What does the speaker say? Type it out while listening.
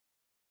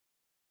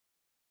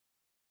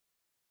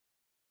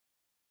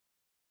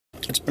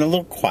it's been a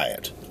little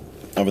quiet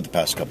over the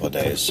past couple of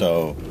days,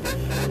 so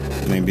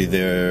maybe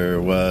there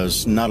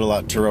was not a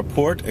lot to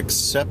report,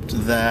 except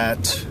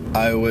that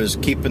I was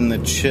keeping the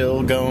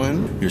chill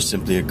going. You're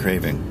simply a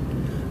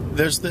craving.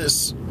 There's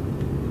this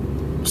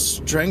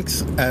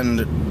strength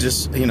and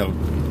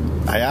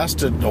I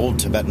asked an old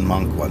Tibetan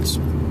monk once,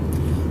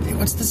 hey,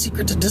 what's the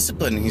secret to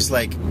discipline? He's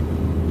like,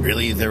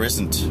 really, there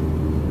isn't.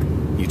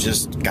 You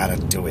just gotta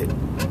do it.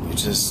 You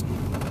just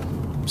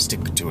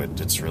stick to it.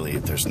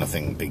 There's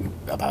nothing big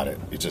about it.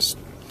 You just,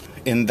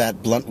 in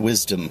that blunt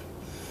wisdom,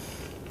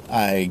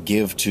 I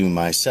give to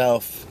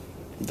myself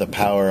the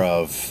power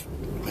of,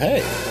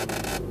 hey,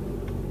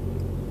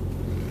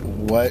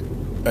 what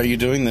are you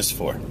doing this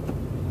for?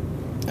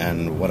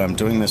 And what I'm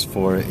doing this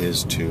for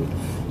is to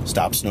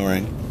stop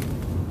snoring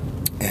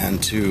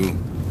and to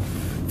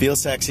feel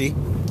sexy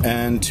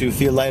and to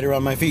feel lighter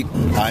on my feet.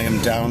 I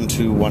am down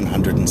to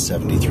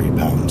 173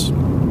 pounds.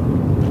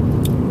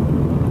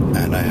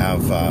 And I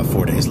have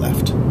 4 days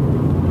left.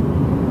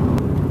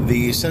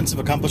 The sense of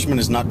accomplishment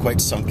is not quite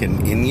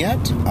sunken in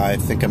yet. I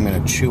think I'm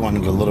going to chew on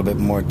it a little bit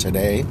more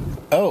today.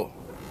 Oh,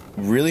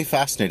 really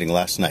fascinating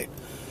last night.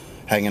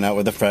 Hanging out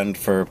with a friend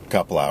for a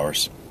couple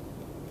hours.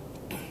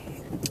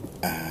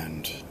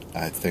 And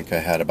I think I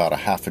had about a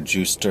half a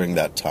juice during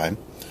that time.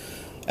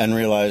 And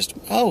realized,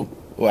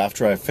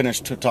 after I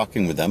finished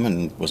talking with them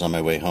and was on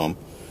my way home,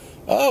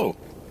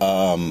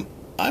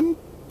 I'm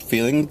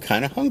feeling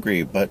kind of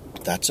hungry,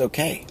 but that's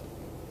okay.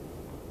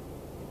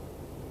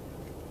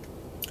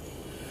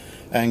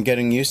 And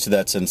getting used to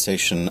that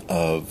sensation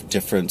of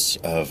difference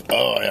of,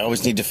 I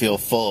always need to feel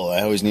full.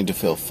 I always need to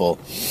feel full.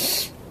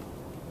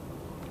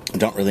 I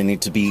don't really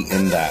need to be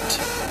in that.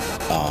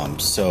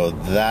 So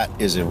that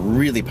is a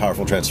really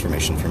powerful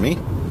transformation for me.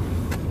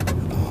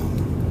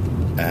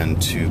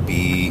 And to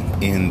be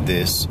in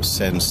this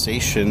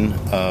sensation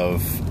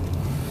of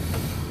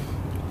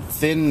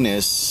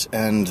thinness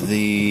and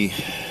the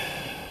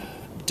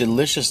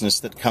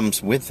deliciousness that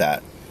comes with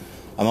that.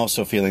 I'm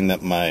also feeling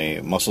that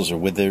my muscles are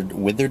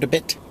withered a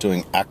bit,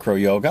 doing acro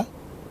yoga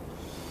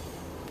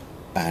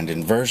and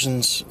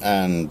inversions,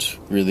 and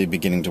really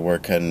beginning to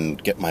work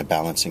and get my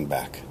balancing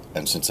back.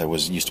 And since I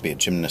used to be a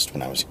gymnast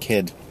when I was a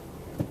kid,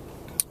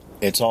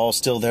 it's all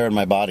still there in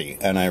my body,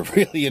 and I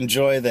really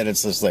enjoy that.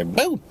 It's just like,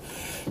 boom,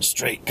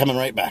 straight, coming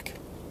right back.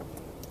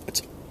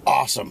 It's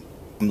awesome.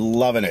 I'm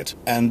loving it.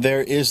 And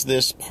there is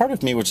this part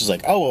of me which is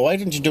like, why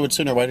didn't you do it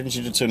sooner? Why didn't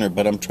you do it sooner?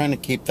 But I'm trying to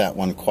keep that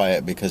one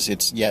quiet because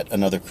it's yet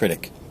another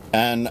critic.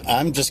 And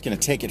I'm just going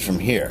to take it from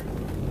here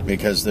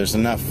because there's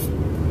enough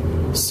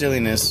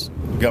silliness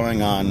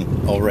going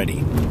on already.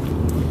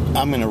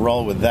 I'm going to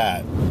roll with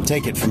that.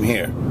 Take it from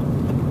here.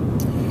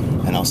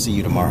 And I'll see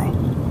you tomorrow.